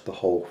across the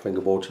whole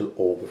fingerboard till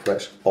all the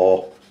frets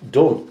are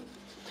done.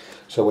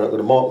 So we're not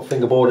going to mark the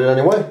fingerboard in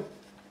any way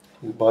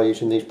by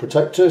using these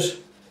protectors.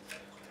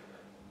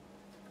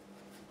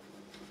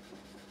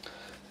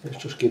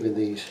 It's just giving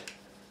these,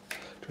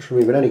 just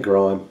removing any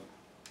grime,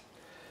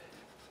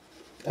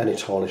 any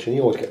tarnishing.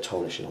 You always get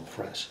tarnishing on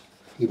frets,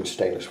 even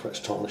stainless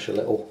frets tarnish a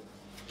little.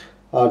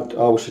 I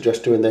would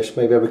suggest doing this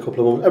maybe every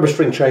couple of months, every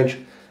string change.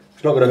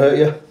 It's not going to hurt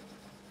you.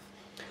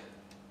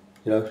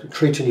 You know,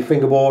 treating your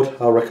fingerboard,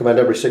 I'll recommend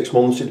every 6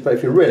 months.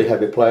 If you're a really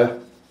heavy player,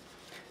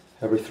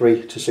 every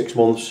 3 to 6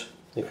 months.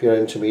 If you're an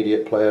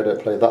intermediate player,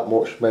 don't play that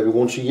much, maybe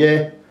once a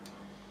year.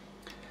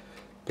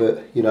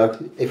 But you know,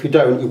 if you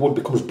don't, your wood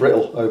becomes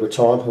brittle over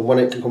time, and when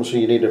it comes to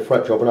you need a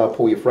fret job and I'll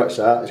pull your frets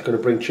out, it's going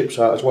to bring chips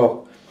out as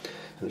well,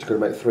 and it's going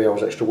to make 3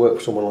 hours extra work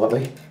for someone like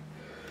me,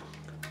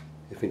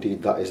 if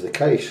indeed that is the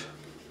case.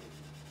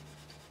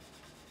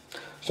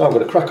 So I'm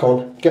going to crack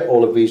on, get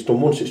all of these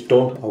done. Once it's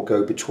done, I'll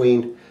go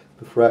between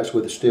the frets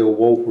with a steel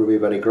wool,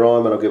 remove any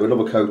grime, and I'll give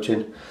another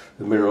coating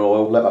of mineral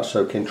oil, let that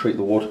soak in, treat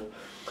the wood.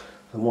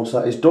 And once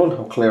that is done,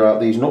 I'll clear out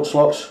these nut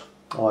slots.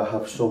 I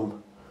have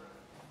some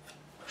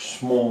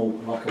small,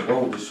 like a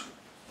welder's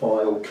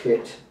file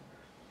kit,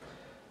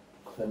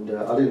 and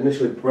I did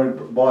initially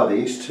buy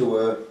these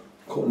to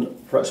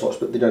cut fret slots,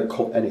 but they don't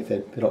cut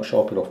anything, they're not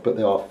sharp enough, but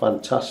they are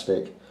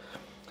fantastic.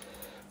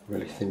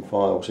 Really thin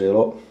files here,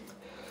 look.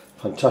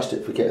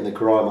 Fantastic for getting the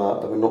grime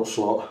out of a nut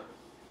slot.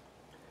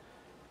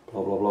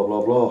 Blah blah blah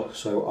blah blah.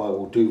 So I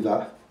will do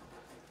that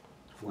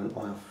when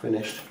I have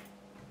finished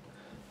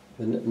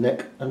the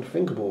neck and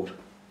fingerboard.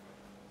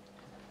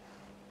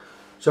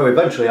 So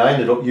eventually I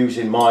ended up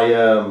using my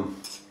nut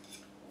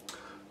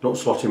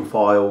slotting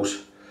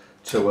files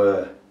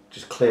to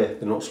just clear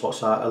the nut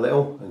slots out a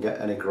little and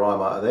get any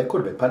grime out of there.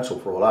 Could have been pencil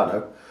for all I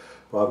know,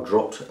 but I've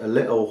dropped a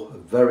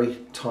very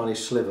tiny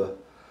sliver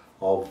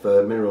of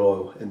mineral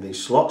oil in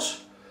these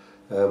slots,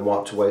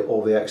 wiped away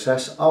all the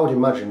excess. I would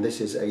imagine this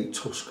is a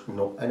tusk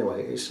nut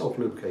anyway, it's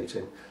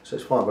self-lubricating, so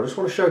it's fine. But I just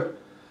want to show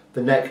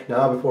the neck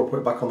now before I put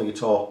it back on the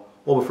guitar.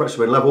 All the frets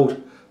have been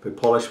levelled, been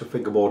polished, the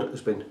fingerboard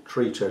has been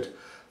treated.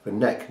 The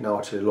neck now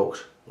actually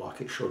looks like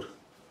it should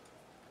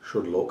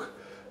look.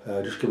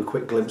 Just give a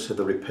quick glimpse of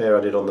the repair I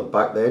did on the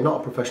back there.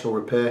 Not a professional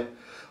repair.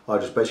 I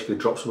just basically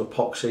dropped some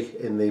epoxy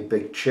in the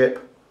big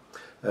chip.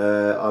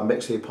 I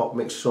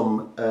mixed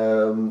some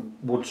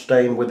wood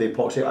stain with the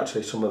epoxy.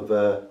 Actually, some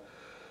of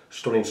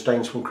Stunning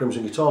Stains from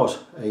Crimson Guitars,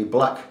 a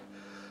black.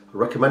 I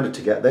recommended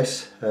to get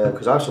this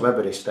because I have some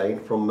ebony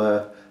stain from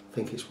I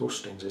think it's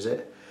Rustings, is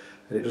it?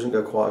 And it doesn't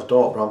go quite as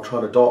dark, but I'm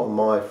trying to darken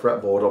my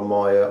fretboard on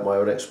my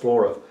own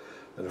Explorer.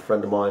 And a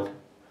friend of mine,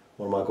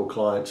 one of my good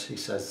clients, he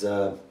says,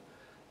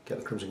 get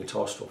the Crimson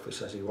Guitar stuff. He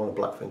says, if you want a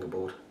black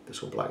fingerboard,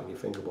 this will blacken your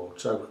fingerboard.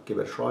 So give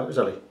it a try. It was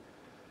only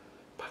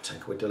about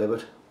 10 quid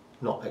delivered,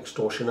 not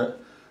extortionate.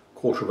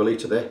 Quarter of a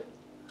litre there.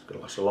 It's going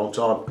to last a long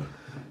time.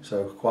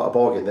 So quite a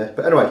bargain there.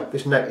 But anyway,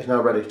 this neck is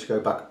now ready to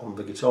go back on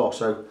the guitar.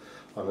 So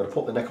I'm going to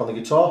put the neck on the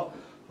guitar.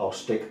 I'll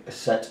stick a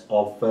set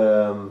of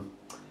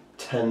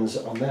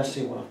 10s on there.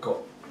 See what I've got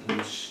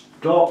in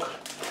stock.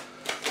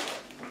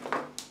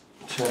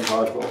 10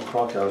 I've got on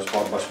crikey, I was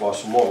trying to buy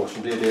some more. I've got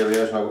some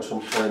Dioderios and I've got some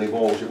Fernie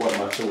balls. It won't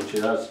matter which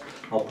it has.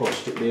 I'll probably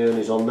stick the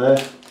Ernies on there.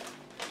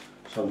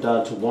 So I'm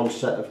down to 1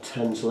 set of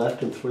 10s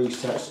left and 3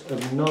 sets of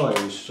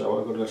 9s. So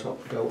I'm going to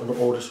go and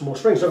order some more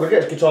strings. So I'm going to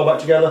get this guitar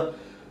back together,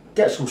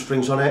 get some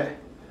strings on it.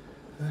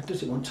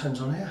 Does it want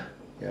 10s on here?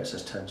 Yeah, it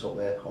says 10s up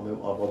there. I've got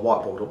a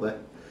whiteboard up there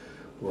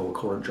with all the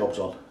current jobs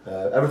on.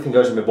 Everything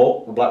goes in my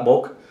book, the black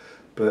book,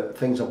 but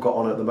things I've got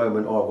on at the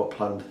moment or I've got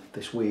planned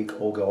this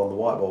week all go on the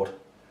whiteboard.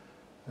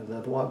 And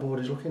the whiteboard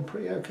is looking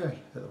pretty okay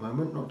at the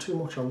moment. Not too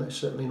much on there,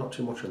 certainly not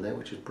too much on there,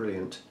 which is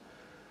brilliant.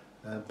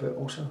 But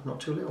also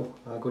not too little.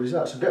 How good is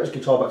that? So get this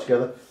guitar back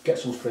together, get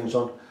some strings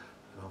on,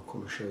 and I'll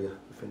come and show you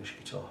the finished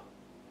guitar.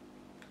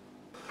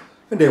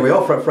 And here we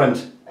are,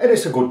 friends. And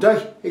it's a good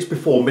day. It's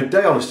before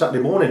midday on a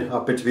Saturday morning.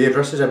 I've been to the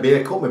hairdressers, had my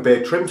hair cut, my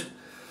beard trimmed.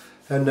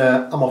 And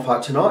I'm off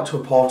out tonight to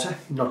a party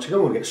in Nottingham.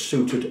 I'm going to get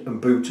suited and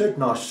booted.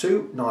 Nice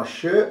suit, nice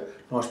shirt,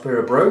 nice pair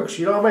of brogues,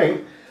 you know what I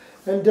mean?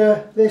 And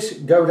this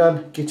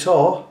Godin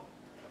guitar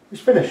is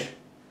finished.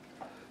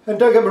 And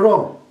don't get me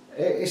wrong,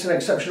 it's an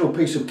exceptional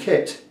piece of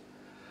kit.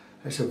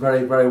 It's a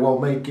very, very well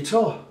made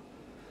guitar.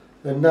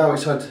 And now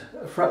it's had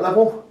a fret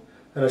level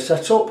and a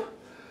setup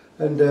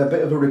and a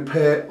bit of a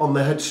repair on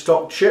the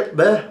headstock chip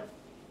there.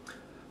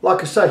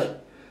 Like I say,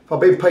 if I'd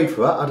been paid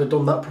for that, I'd have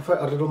done that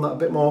a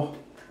bit more,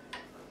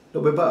 a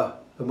little bit better,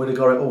 and would have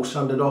got it all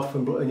sanded off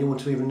and you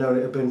wouldn't have even known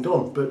it had been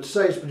done. But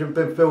say it's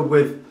been filled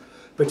with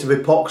a bit of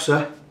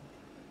epoxy.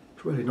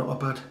 It's really not a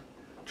bad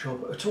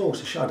job at all.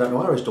 It's a shame. I don't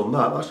know how he's done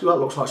that. That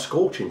looks like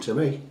scorching to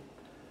me.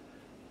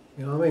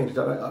 You know what I mean?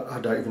 I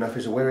don't even know if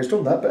he's aware he's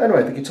done that. But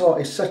anyway, the guitar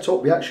is set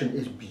up. The action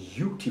is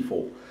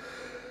beautiful.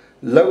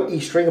 Low E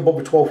string above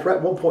the 12th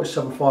fret,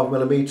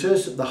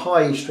 1.75mm. The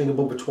high E string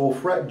above the 12th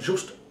fret,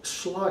 just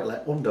slightly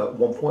under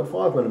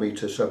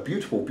 1.5mm. So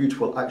beautiful,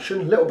 beautiful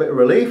action. Little bit of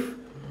relief.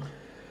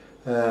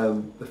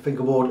 The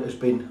fingerboard has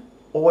been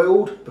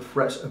oiled. The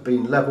frets have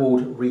been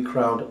levelled,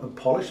 recrowned and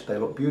polished. They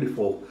look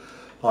beautiful.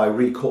 I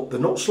recut the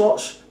nut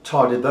slots,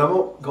 tidied them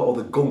up, got all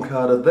the gunk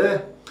out of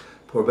there,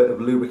 put a bit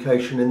of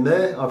lubrication in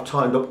there. I've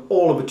tightened up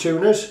all of the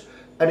tuners,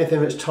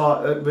 anything that's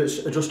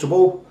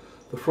adjustable,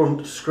 the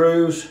front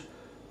screws,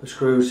 the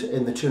screws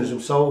in the tuners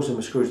themselves and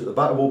the screws at the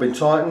back have all been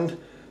tightened.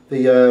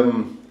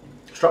 The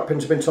strap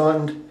pins have been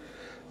tightened.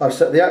 I've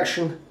set the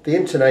action, the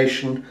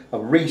intonation,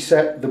 I've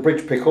reset the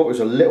bridge pickup. It was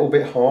a little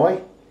bit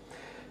high.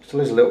 Still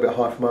is a little bit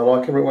high for my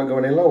liking, but it won't go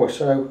any lower,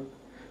 so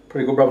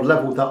pretty good. But I've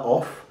levelled that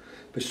off.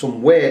 There's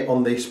some wear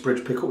on this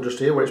bridge pickup just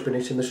here where it's been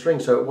hitting the string,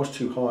 so it was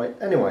too high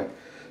anyway.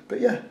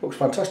 But yeah, looks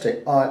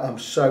fantastic. I am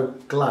so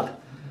glad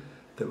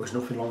there was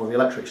nothing wrong with the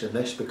electrics in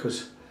this,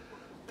 because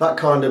that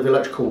kind of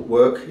electrical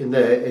work in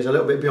there is a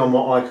little bit beyond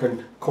what I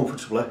can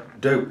comfortably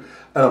do.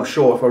 And I'm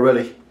sure if I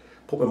really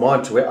put my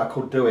mind to it, I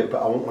could do it,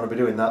 but I won't want to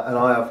be doing that. And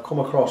I have come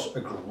across a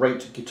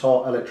great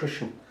guitar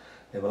electrician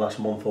in the last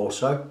month or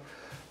so.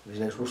 His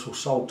name's Russell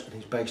Salt, and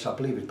he's based, I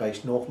believe he's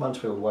based North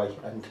Mansfield way,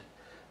 and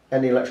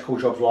any electrical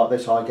jobs like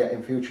this I get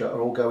in future are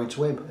all going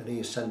to him, and he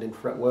is sending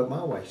fret work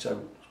my way,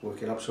 so it's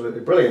working absolutely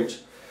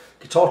brilliant.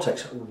 Guitar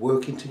techs are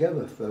working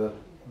together for the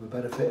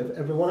benefit of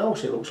everyone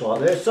else, it looks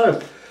like there.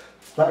 So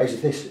that is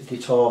this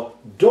guitar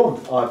done.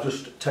 I've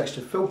just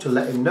texted Phil to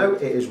let him know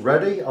it is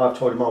ready. I've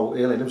told him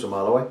he lives a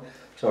mile away,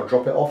 so I'll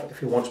drop it off if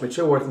he wants me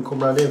to, or he can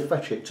come round here and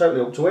fetch it,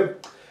 totally up to him.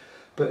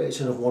 But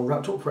it's another one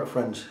wrapped up, fret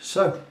friends.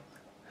 So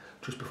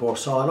just before I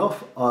sign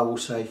off, I will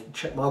say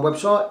check my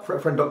website,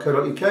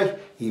 fretfriend.co.uk,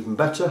 even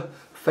better,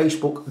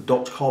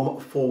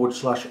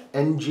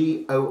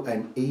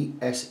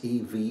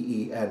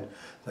 facebook.com/NGONESEVEN.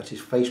 That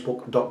is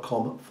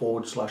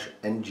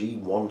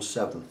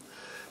facebook.com/NG17.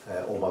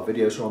 All my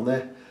videos are on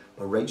there,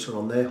 my rates are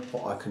on there,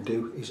 what I can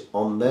do is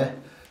on there,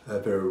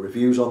 there are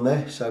reviews on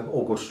there, so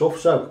all good stuff.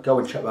 So go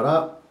and check that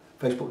out.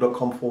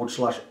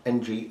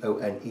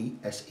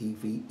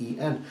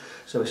 facebook.com/NGONESEVEN.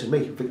 So this is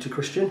me, Victor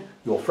Christian,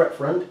 your fret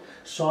friend,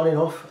 signing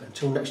off.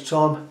 Until next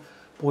time,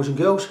 boys and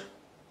girls,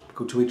 be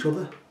good to each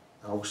other.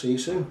 I will see you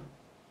soon.